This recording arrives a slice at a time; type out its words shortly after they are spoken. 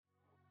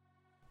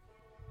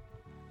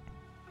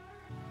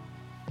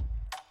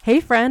Hey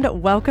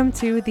friend, welcome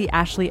to The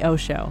Ashley O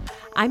Show.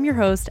 I'm your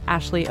host,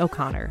 Ashley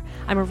O'Connor.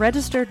 I'm a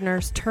registered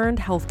nurse turned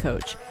health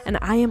coach, and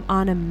I am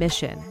on a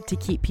mission to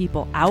keep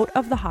people out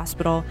of the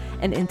hospital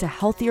and into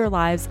healthier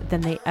lives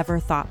than they ever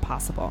thought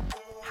possible.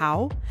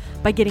 How?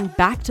 By getting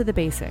back to the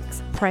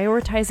basics,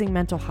 prioritizing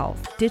mental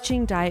health,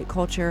 ditching diet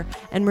culture,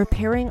 and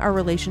repairing our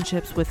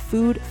relationships with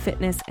food,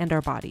 fitness, and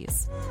our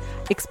bodies.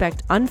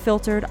 Expect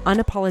unfiltered,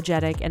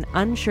 unapologetic, and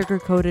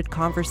unsugar-coated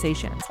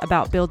conversations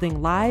about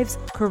building lives,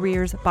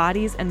 careers,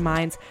 bodies, and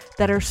minds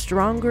that are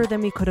stronger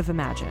than we could have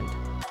imagined.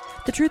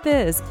 The truth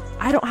is,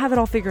 I don't have it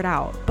all figured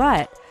out,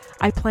 but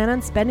I plan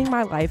on spending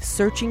my life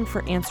searching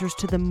for answers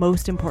to the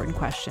most important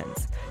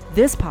questions.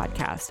 This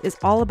podcast is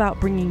all about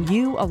bringing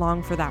you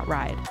along for that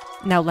ride.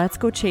 Now let's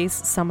go chase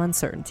some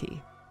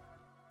uncertainty.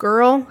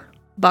 Girl,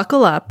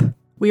 buckle up.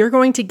 We are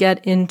going to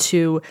get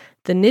into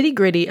the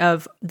nitty-gritty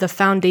of the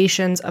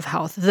foundations of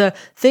health, the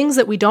things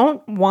that we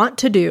don't want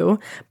to do,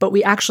 but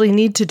we actually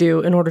need to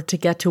do in order to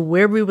get to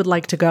where we would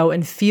like to go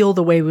and feel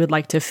the way we would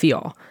like to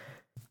feel.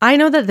 I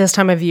know that this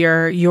time of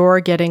year, you're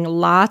getting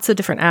lots of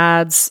different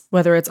ads,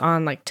 whether it's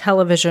on like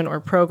television or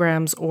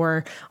programs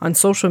or on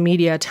social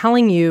media,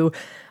 telling you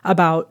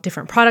about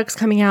different products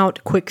coming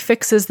out, quick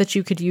fixes that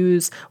you could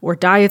use, or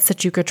diets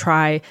that you could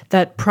try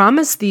that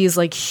promise these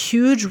like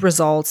huge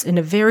results in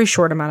a very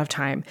short amount of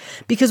time.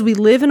 Because we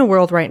live in a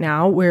world right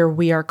now where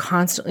we are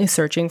constantly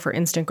searching for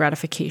instant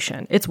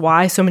gratification. It's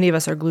why so many of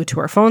us are glued to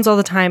our phones all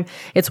the time.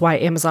 It's why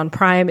Amazon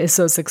Prime is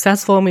so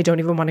successful and we don't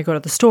even want to go to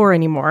the store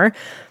anymore.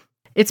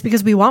 It's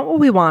because we want what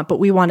we want, but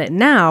we want it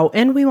now,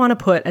 and we want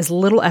to put as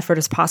little effort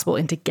as possible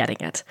into getting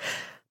it.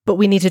 But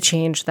we need to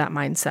change that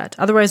mindset.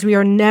 Otherwise, we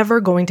are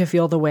never going to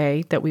feel the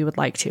way that we would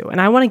like to.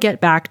 And I want to get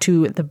back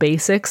to the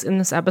basics in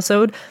this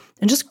episode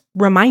and just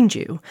remind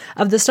you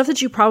of the stuff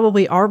that you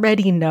probably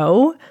already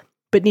know,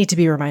 but need to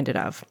be reminded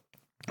of.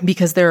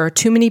 Because there are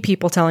too many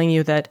people telling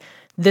you that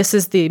this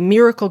is the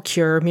miracle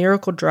cure,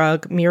 miracle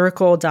drug,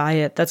 miracle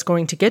diet that's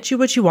going to get you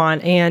what you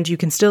want, and you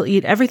can still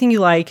eat everything you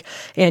like,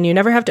 and you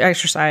never have to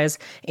exercise,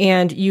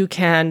 and you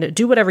can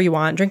do whatever you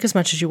want, drink as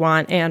much as you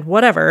want, and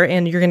whatever,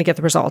 and you're going to get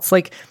the results.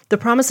 Like, the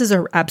promises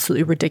are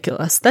absolutely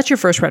ridiculous. That's your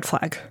first red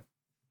flag.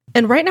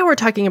 And right now we're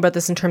talking about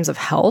this in terms of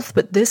health,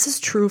 but this is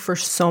true for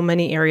so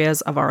many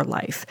areas of our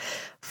life.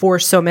 For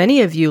so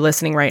many of you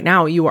listening right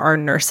now, you are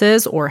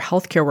nurses or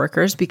healthcare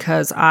workers,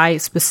 because I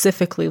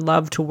specifically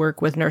love to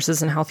work with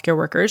nurses and healthcare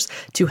workers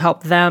to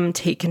help them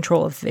take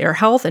control of their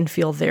health and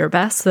feel their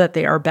best so that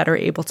they are better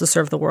able to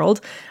serve the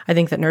world. I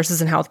think that nurses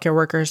and healthcare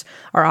workers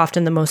are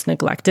often the most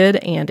neglected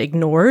and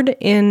ignored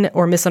in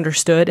or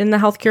misunderstood in the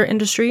healthcare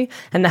industry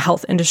and the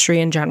health industry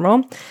in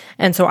general.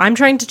 And so I'm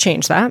trying to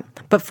change that.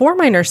 But for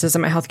my nurses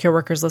and my healthcare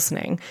workers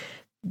listening,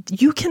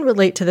 you can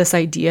relate to this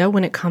idea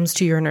when it comes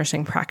to your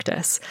nursing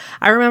practice.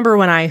 I remember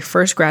when I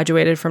first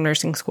graduated from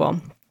nursing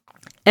school,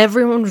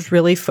 everyone was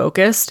really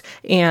focused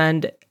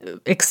and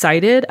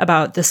excited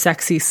about the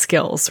sexy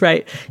skills,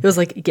 right? It was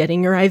like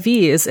getting your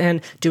IVs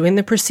and doing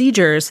the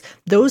procedures.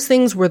 Those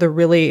things were the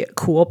really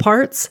cool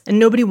parts, and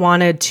nobody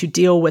wanted to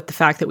deal with the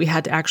fact that we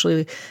had to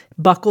actually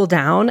buckle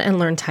down and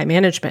learn time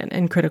management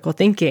and critical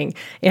thinking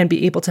and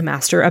be able to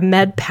master a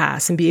med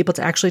pass and be able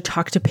to actually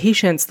talk to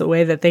patients the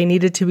way that they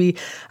needed to be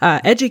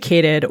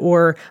educated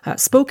or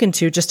spoken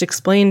to, just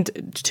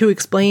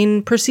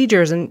explain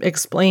procedures and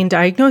explain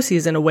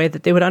diagnoses in a way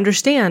that they would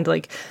understand.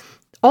 Like,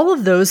 all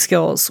of those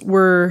skills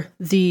were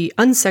the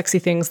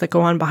unsexy things that go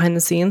on behind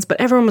the scenes,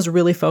 but everyone was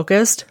really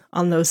focused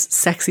on those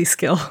sexy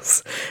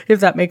skills,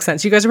 if that makes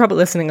sense. You guys are probably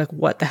listening like,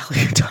 what the hell are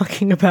you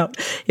talking about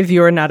if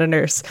you are not a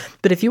nurse?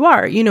 But if you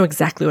are, you know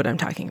exactly what I'm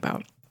talking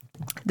about.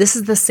 This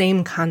is the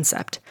same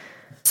concept.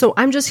 So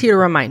I'm just here to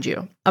remind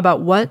you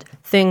about what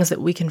things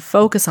that we can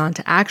focus on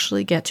to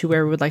actually get to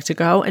where we would like to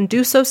go and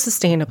do so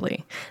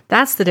sustainably.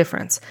 That's the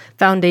difference.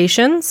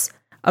 Foundations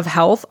of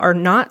health are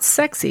not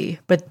sexy,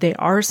 but they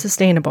are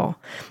sustainable.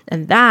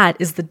 And that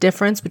is the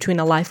difference between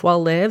a life well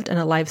lived and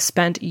a life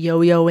spent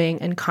yo-yoing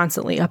and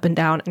constantly up and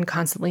down and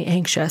constantly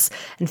anxious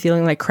and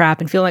feeling like crap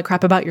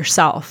about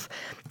yourself.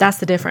 That's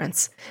the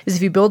difference. Is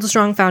if you build a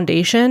strong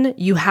foundation,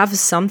 you have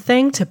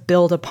something to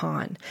build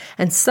upon.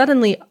 And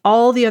suddenly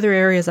all the other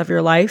areas of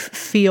your life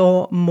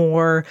feel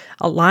more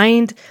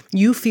aligned.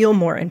 You feel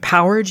more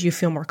empowered. You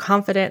feel more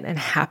confident and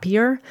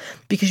happier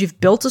because you've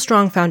built a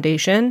strong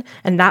foundation,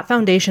 and that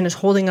foundation is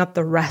holding up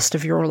the rest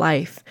of your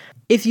life.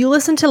 If you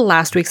listened to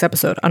last week's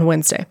episode on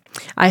Wednesday,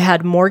 I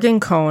had Morgan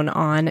Cohn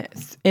on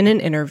in an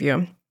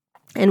interview,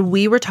 and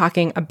we were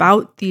talking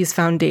about these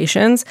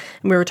foundations,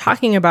 and we were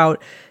talking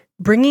about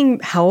bringing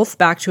health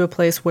back to a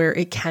place where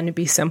it can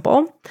be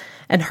simple.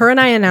 And her and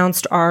I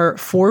announced our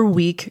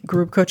 4-week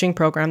group coaching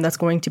program that's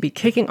going to be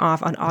kicking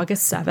off on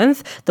August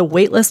 7th. The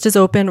waitlist is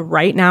open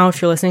right now if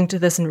you're listening to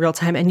this in real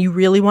time and you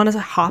really want to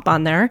hop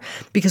on there,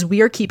 because we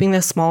are keeping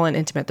this small and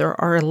intimate.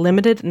 There are a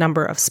limited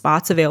number of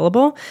spots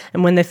available.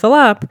 And when they fill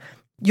up,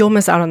 you'll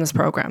miss out on this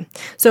program.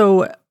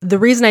 So the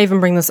reason I even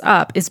bring this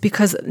up is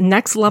because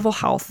Next Level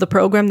Health, the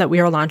program that we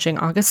are launching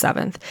August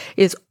 7th,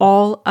 is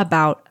all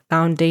about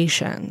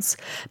foundations.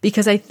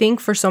 Because I think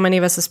for so many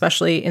of us,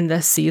 especially in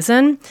this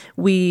season,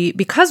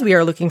 because we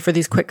are looking for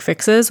these quick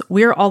fixes,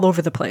 we're all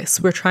over the place.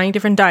 We're trying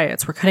different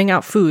diets, we're cutting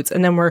out foods,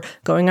 and then we're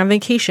going on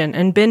vacation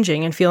and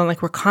binging and feeling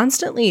like we're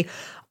constantly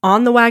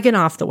on the wagon,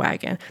 off the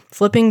wagon,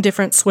 flipping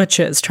different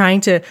switches,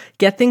 trying to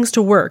get things to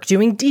work,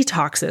 doing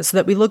detoxes so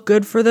that we look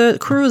good for the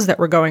cruise that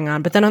we're going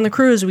on. But then on the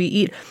cruise, we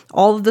eat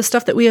all of the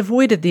stuff that we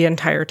avoided the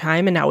entire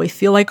time, and now we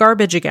feel like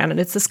garbage again. And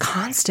it's this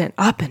constant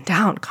up and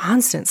down,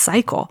 constant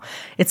cycle.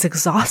 It's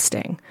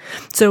exhausting.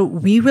 So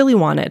we really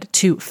wanted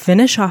to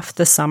finish off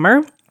the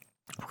summer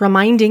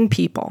reminding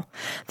people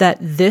that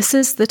this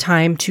is the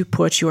time to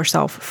put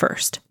yourself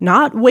first,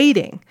 not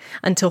waiting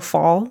until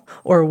fall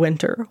or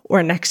winter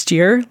or next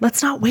year.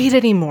 Let's not wait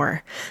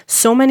anymore.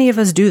 So many of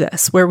us do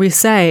this where we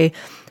say,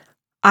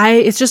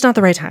 it's just not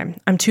the right time.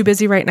 I'm too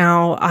busy right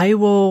now. I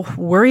will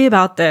worry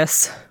about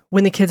this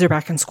when the kids are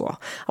back in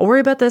school. I'll worry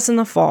about this in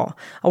the fall.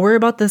 I'll worry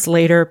about this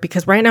later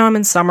because right now I'm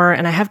in summer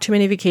and I have too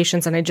many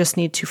vacations and I just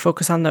need to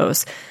focus on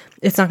those.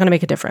 It's not going to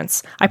make a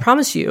difference. I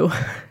promise you,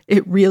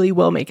 it really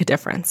will make a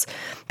difference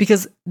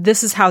because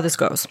this is how this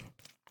goes.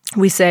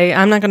 We say,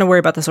 I'm not going to worry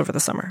about this over the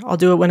summer. I'll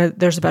do it when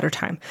there's a better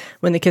time,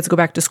 when the kids go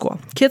back to school.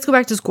 Kids go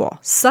back to school.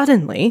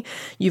 Suddenly,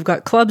 you've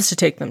got clubs to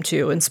take them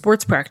to and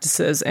sports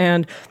practices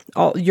and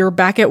you're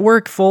back at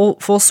work full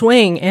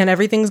swing and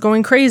everything's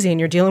going crazy and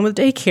you're dealing with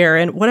daycare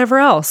and whatever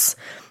else.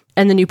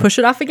 And then you push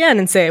it off again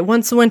and say,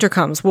 once the winter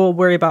comes, we'll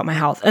worry about my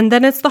health. And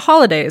then it's the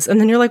holidays. And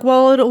then you're like,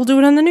 well, we'll do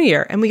it in the new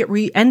year. And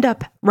we end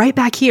up right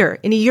back here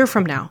in a year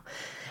from now.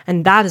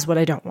 And that is what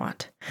I don't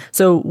want.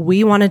 So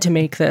we wanted to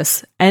make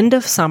this end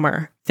of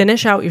summer,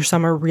 finish out your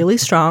summer really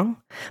strong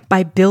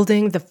by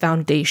building the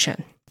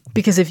foundation.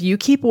 Because if you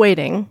keep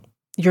waiting,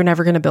 you're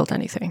never going to build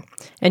anything.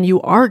 And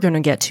you are going to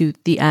get to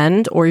the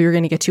end, or you're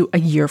going to get to a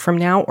year from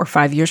now or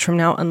 5 years from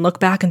now and look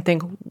back and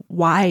think,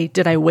 why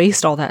did I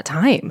waste all that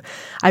time?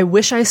 I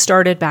wish I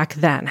started back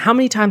then. How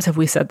many times have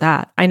we said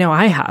that? I know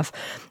I have.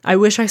 I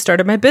wish I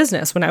started my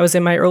business when I was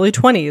in my early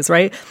 20s,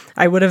 right?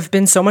 I would have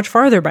been so much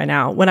farther by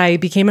now. When I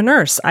became a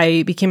nurse,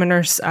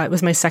 it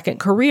was my second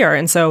career.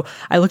 And so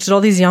I looked at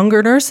all these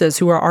younger nurses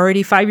who were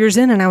already 5 years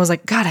in, and I was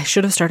like, God, I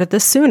should have started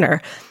this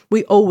sooner.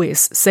 We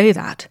always say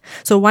that.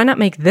 So why not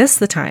make this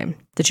the time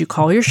that you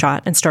call your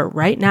shot and start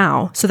right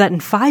now so that in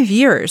 5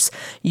 years,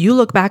 you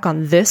look back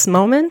on this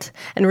moment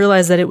and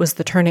realize that it was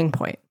the turning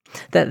point,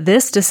 that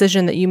this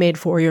decision that you made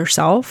for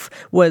yourself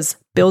was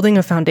building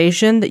a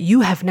foundation that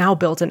you have now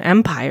built an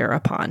empire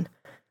upon.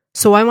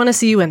 So I want to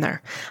see you in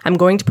there. I'm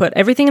going to put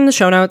everything in the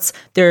show notes.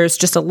 There's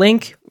just a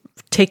link.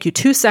 Take you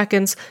 2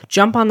 seconds,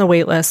 jump on the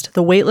wait list.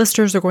 The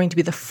waitlisters are going to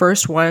be the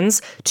first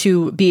ones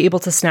to be able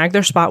to snag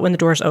their spot when the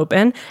doors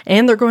open,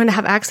 and they're going to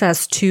have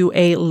access to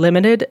a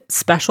limited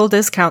special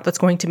discount that's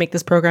going to make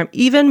this program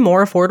even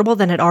more affordable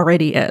than it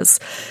already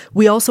is.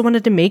 We also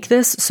wanted to make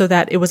this so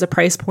that it was a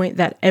price point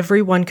that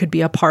everyone could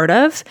be a part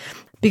of,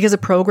 because a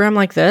program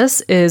like this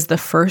is the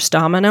first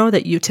domino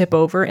that you tip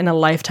over in a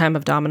lifetime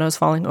of dominoes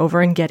falling over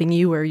and getting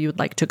you where you'd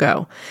like to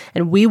go.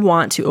 And we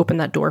want to open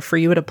that door for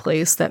you at a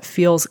place that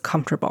feels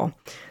comfortable.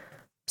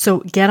 So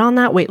get on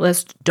that wait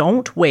list.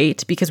 Don't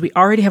wait, because we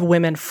already have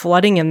women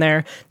flooding in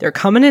there. They're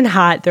coming in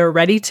hot. They're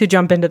ready to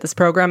jump into this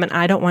program, and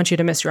I don't want you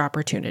to miss your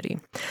opportunity.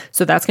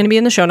 So that's going to be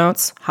in the show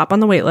notes. Hop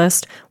on the wait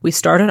list. We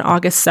start on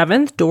August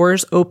 7th.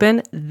 Doors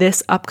open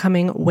this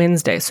upcoming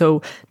Wednesday,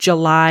 so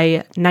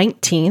July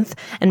 19th.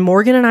 And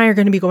Morgan and I are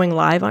going to be going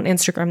live on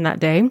Instagram that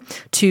day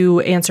to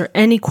answer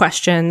any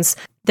questions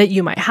that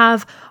you might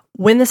have.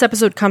 When this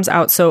episode comes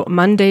out, so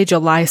Monday,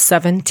 July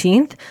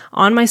 17th,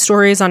 on my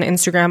stories on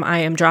Instagram, I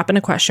am dropping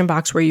a question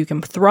box where you can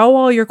throw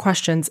all your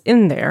questions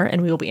in there,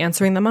 and we will be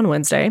answering them on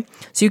Wednesday,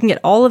 so you can get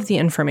all of the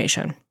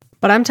information.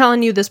 But I'm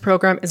telling you, this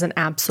program is an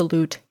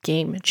absolute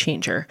game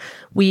changer.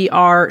 We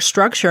are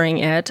structuring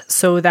it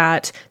so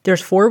that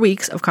there's 4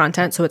 weeks of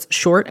content, so it's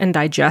short and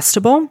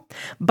digestible,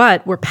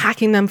 but we're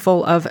packing them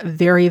full of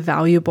very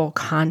valuable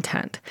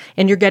content.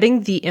 And you're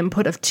getting the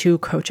input of 2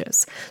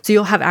 coaches. So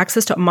you'll have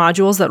access to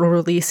modules that will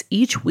release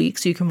each week,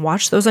 so you can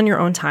watch those on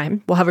your own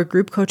time. We'll have a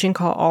group coaching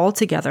call all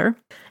together.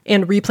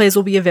 And replays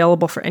will be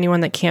available for anyone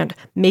that can't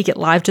make it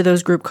live to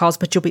those group calls,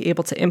 but you'll be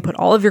able to input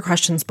all of your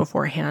questions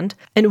beforehand.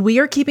 And we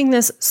are keeping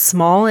this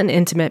small and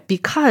intimate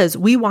because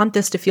we want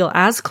this to feel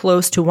as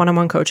close to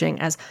one-on-one coaching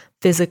as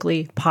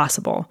physically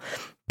possible.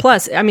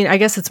 Plus, I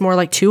guess it's more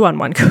like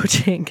 2-on-1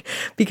 coaching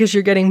because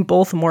you're getting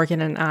both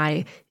Morgan and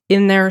I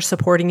in there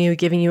supporting you,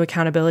 giving you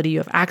accountability. You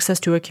have access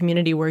to a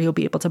community where you'll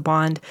be able to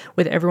bond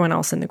with everyone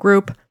else in the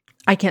group.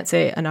 I can't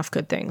say enough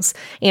good things.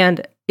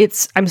 And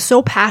I'm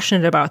so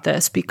passionate about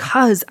this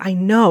because I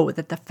know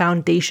that the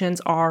foundations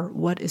are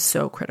what is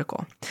so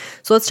critical.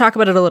 So let's talk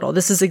about it a little.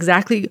 This is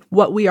exactly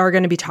what we are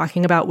going to be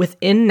talking about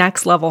within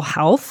Next Level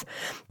Health,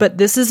 but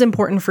this is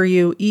important for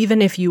you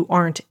even if you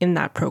aren't in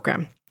that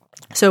program.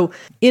 So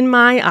in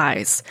my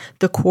eyes,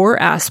 the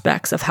core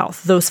aspects of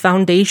health, those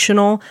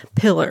foundational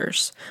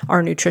pillars,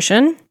 are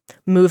nutrition,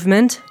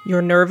 movement,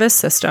 your nervous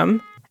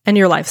system, and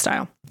your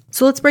lifestyle.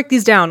 So let's break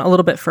these down a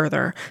little bit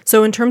further.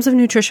 So in terms of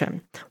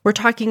nutrition, we're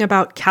talking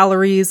about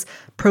calories,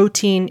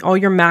 protein, all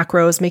your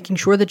macros, making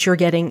sure that you're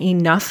getting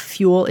enough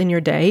fuel in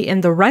your day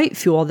and the right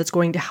fuel that's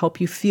going to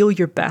help you feel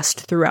your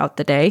best throughout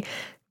the day,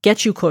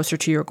 get you closer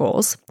to your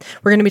goals.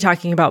 We're going to be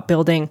talking about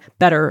building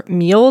better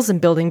meals and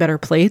building better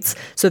plates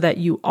so that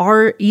you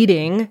are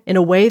eating in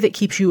a way that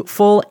keeps you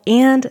full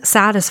and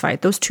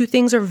satisfied. Those two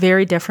things are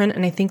very different,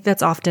 and I think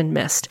that's often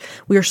missed.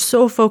 We are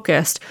so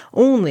focused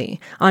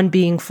only on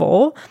being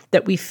full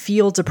that we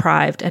feel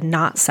deprived and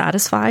not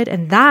satisfied,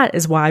 and that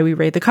is why we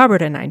raid the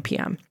cupboard at 9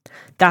 p.m.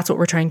 That's what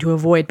we're trying to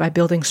avoid by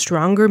building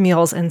stronger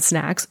meals and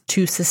snacks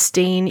to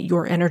sustain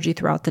your energy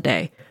throughout the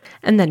day.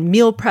 And then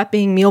meal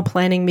prepping, meal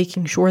planning,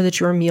 making sure that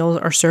your meals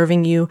are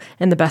serving you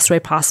in the best way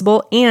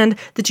possible and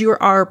that you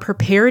are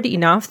prepared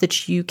enough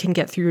that you can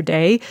get through your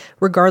day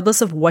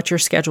regardless of what your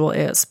schedule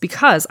is.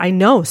 Because I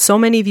know so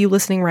many of you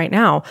listening right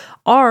now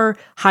are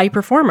high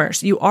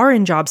performers. You are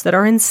in jobs that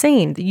are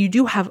insane, that you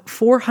do have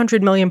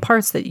 400 million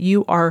parts that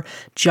you are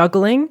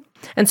juggling.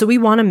 And so we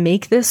want to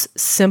make this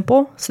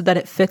simple so that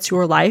it fits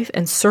your life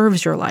and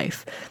serves your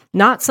life,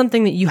 not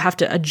something that you have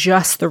to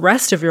adjust the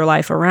rest of your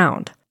life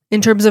around. In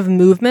terms of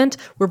movement,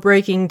 we're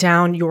breaking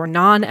down your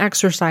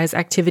non-exercise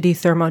activity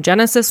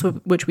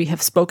thermogenesis, which we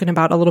have spoken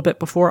about a little bit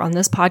before on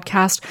this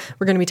podcast.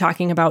 We're going to be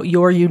talking about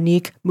your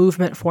unique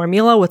movement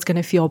formula, what's going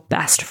to feel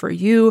best for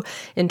you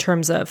in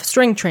terms of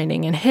strength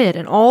training and HIIT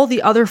and all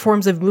the other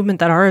forms of movement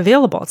that are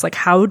available. It's like,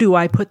 how do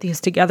I put these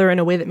together in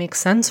a way that makes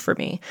sense for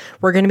me?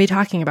 We're going to be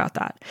talking about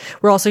that.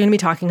 We're also going to be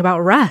talking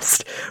about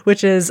rest,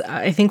 which is,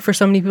 I think for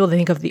so many people, they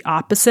think of the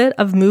opposite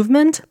of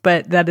movement,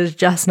 but that is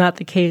just not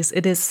the case.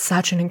 It is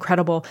such an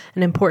incredible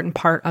an important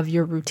part of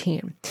your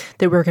routine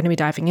that we're going to be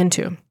diving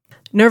into.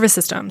 Nervous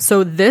system.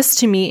 So this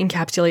to me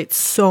encapsulates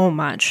so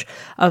much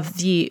of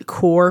the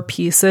core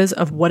pieces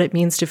of what it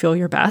means to feel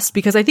your best,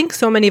 because I think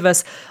so many of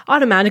us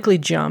automatically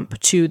jump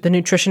to the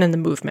nutrition and the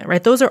movement,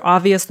 right? Those are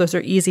obvious. Those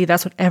are easy.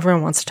 That's what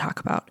everyone wants to talk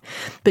about.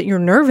 But your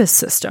nervous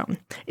system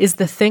is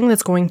the thing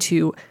that's going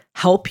to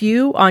help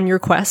you on your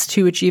quest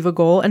to achieve a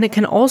goal. And it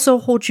can also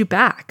hold you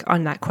back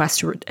on that quest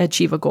to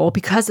achieve a goal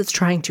because it's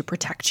trying to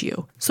protect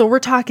you. So we're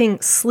talking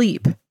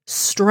sleep,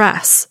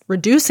 stress,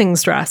 reducing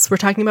stress. We're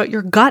talking about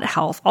your gut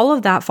health. All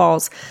of that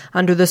falls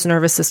under this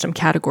nervous system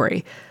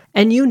category.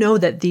 And you know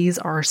that these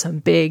are some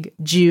big,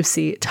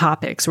 juicy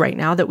topics right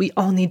now that we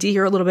all need to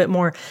hear a little bit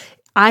more.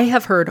 I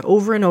have heard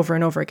over and over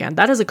and over again,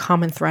 that is a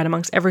common thread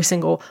amongst every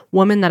single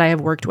woman that I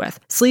have worked with.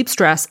 Sleep,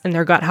 stress, and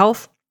their gut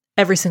health.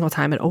 Every single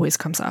time it always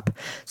comes up.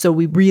 So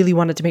we really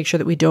wanted to make sure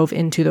that we dove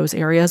into those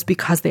areas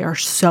because they are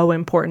so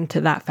important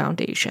to that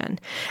foundation.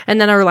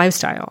 And then our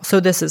lifestyle. So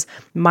this is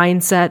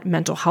mindset,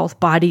 mental health,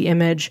 body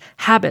image,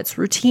 habits,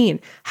 routine,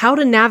 how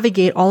to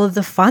navigate all of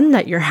the fun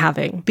that you're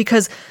having.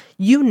 Because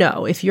you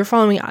know, if you're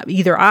following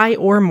either I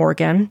or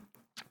Morgan,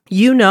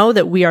 you know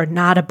that we are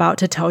not about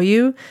to tell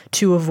you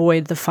to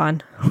avoid the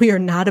fun. We are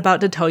not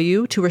about to tell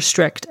you to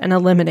restrict and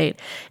eliminate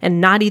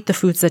and not eat the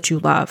foods that you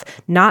love,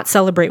 not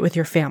celebrate with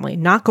your family,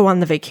 not go on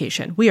the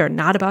vacation. We are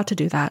not about to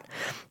do that.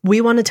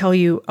 We want to tell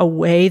you a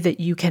way that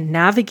you can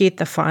navigate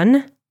the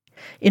fun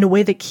in a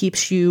way that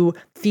keeps you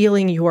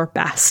feeling your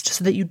best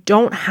so that you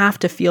don't have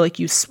to feel like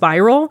you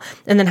spiral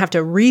and then have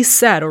to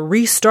reset or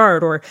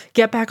restart or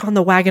get back on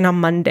the wagon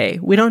on Monday.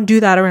 We don't do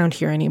that around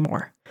here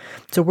anymore.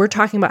 So we're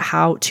talking about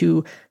how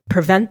to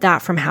prevent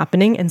that from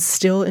happening and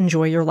still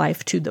enjoy your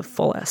life to the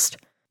fullest.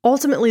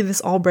 Ultimately,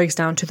 this all breaks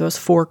down to those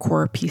 4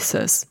 core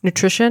pieces: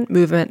 nutrition,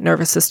 movement,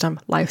 nervous system,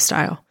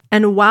 lifestyle.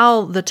 And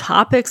while the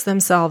topics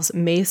themselves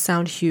may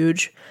sound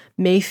huge,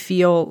 may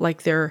feel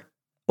like they're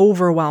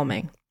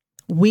overwhelming,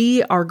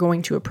 we are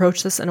going to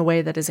approach this in a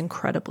way that is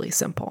incredibly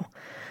simple.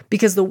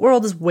 Because the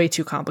world is way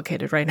too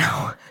complicated right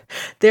now.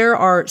 There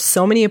are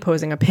so many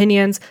opposing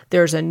opinions.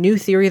 There's a new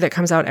theory that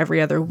comes out every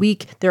other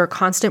week. There are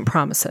constant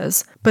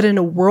promises. But in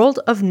a world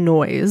of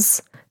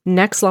noise,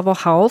 Next Level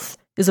Health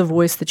is a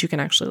voice that you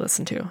can actually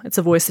listen to. It's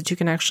a voice that you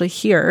can actually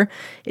hear.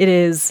 It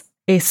is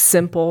a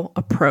simple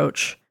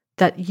approach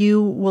that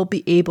you will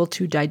be able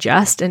to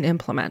digest and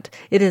implement.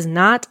 It is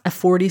not a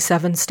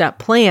 47-step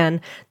plan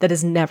that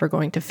is never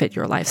going to fit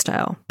your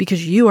lifestyle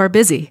because you are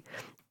busy.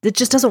 It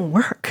just doesn't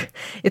work.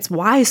 It's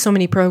why so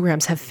many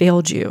programs have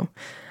failed you.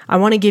 I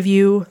want to give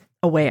you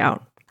a way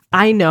out.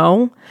 I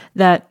know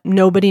that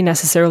nobody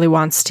necessarily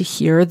wants to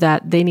hear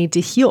that they need to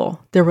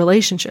heal their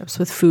relationships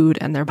with food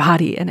and their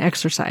body and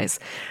exercise,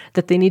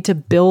 that they need to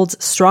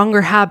build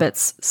stronger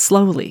habits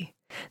slowly,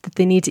 that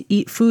they need to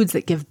eat foods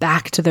that give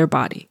back to their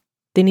body.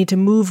 They need to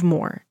move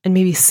more and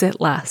maybe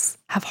sit less,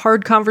 have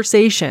hard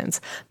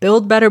conversations,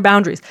 build better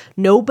boundaries.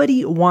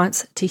 Nobody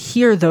wants to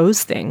hear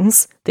those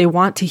things. They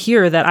want to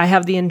hear that I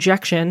have the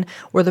injection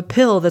or the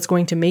pill that's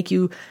going to make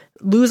you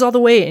lose all the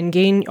weight and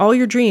gain all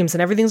your dreams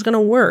and everything's going to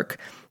work.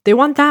 They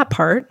want that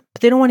part,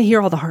 but they don't want to hear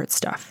all the hard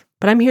stuff.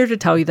 But I'm here to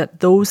tell you that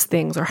those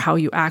things are how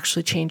you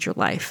actually change your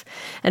life.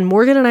 And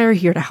Morgan and I are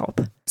here to help.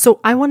 So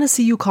I want to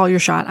see you call your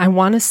shot. I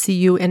want to see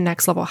you in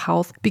next level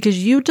health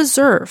because you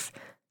deserve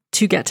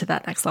to get to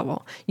that next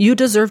level. You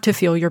deserve to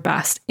feel your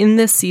best in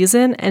this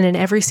season and in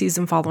every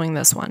season following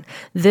this one.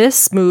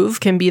 This move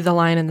can be the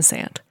line in the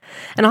sand.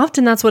 And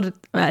often that's what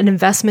an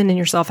investment in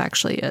yourself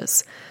actually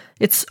is.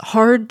 It's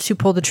hard to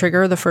pull the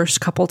trigger the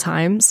first couple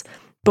times,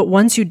 but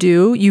once you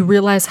do, you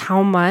realize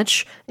how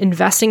much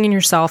investing in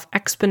yourself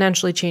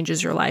exponentially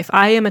changes your life.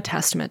 I am a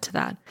testament to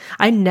that.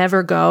 I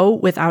never go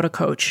without a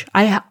coach.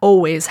 I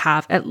always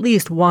have at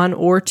least 1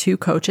 or 2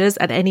 coaches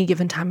at any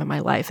given time in my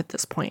life at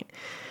this point,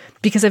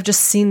 because I've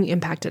just seen the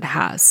impact it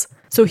has.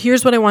 So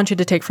here's what I want you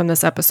to take from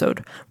this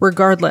episode,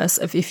 regardless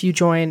of if you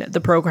join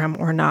the program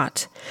or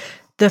not.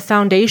 The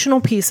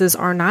foundational pieces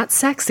are not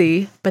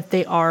sexy, but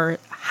they are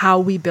how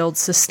we build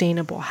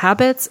sustainable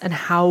habits and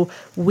how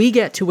we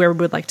get to where we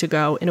would like to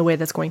go in a way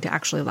that's going to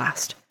actually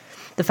last.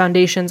 The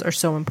foundations are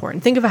so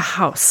important. Think of a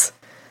house.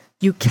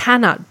 You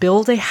cannot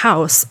build a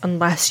house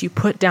unless you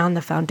put down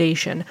the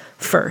foundation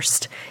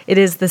first. It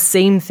is the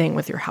same thing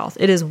with your health.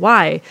 It is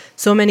why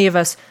so many of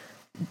us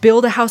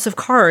build a house of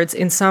cards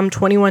in some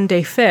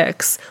 21-day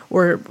fix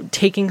or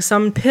taking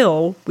some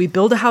pill. We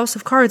build a house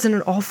of cards and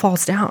it all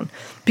falls down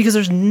because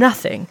there's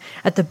nothing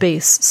at the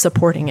base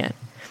supporting it.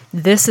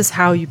 This is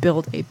how you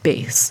build a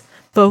base.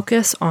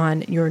 Focus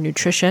on your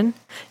nutrition,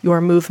 your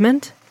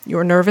movement,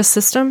 your nervous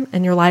system,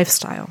 and your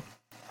lifestyle.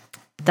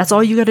 That's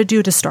all you got to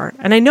do to start.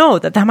 And I know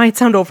that might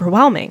sound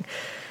overwhelming.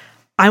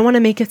 I want to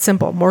make it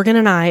simple. Morgan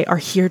and I are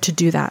here to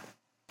do that.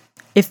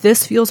 If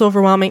this feels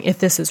overwhelming, if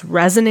this is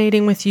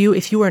resonating with you,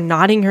 if you are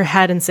nodding your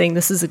head and saying,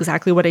 this is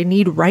exactly what I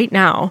need right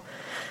now,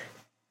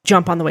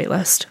 jump on the wait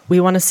list. We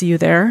want to see you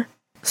there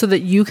so that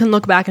you can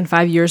look back in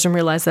 5 years and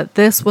realize that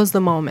this was the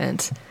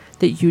moment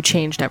that you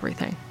changed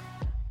everything.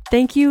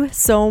 Thank you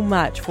so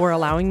much for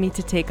allowing me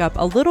to take up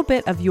a little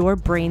bit of your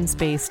brain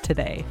space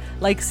today.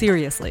 Like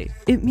seriously,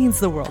 it means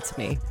the world to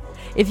me.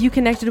 If you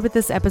connected with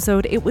this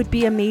episode, it would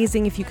be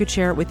amazing if you could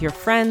share it with your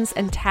friends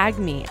and tag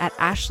me at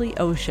Ashley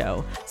O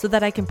Show so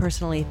that I can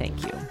personally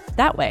thank you.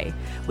 That way,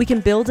 we can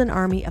build an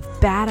army of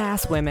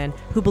badass women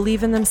who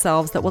believe in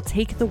themselves that will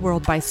take the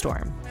world by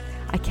storm.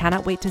 I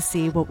cannot wait to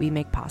see what we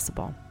make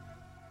possible.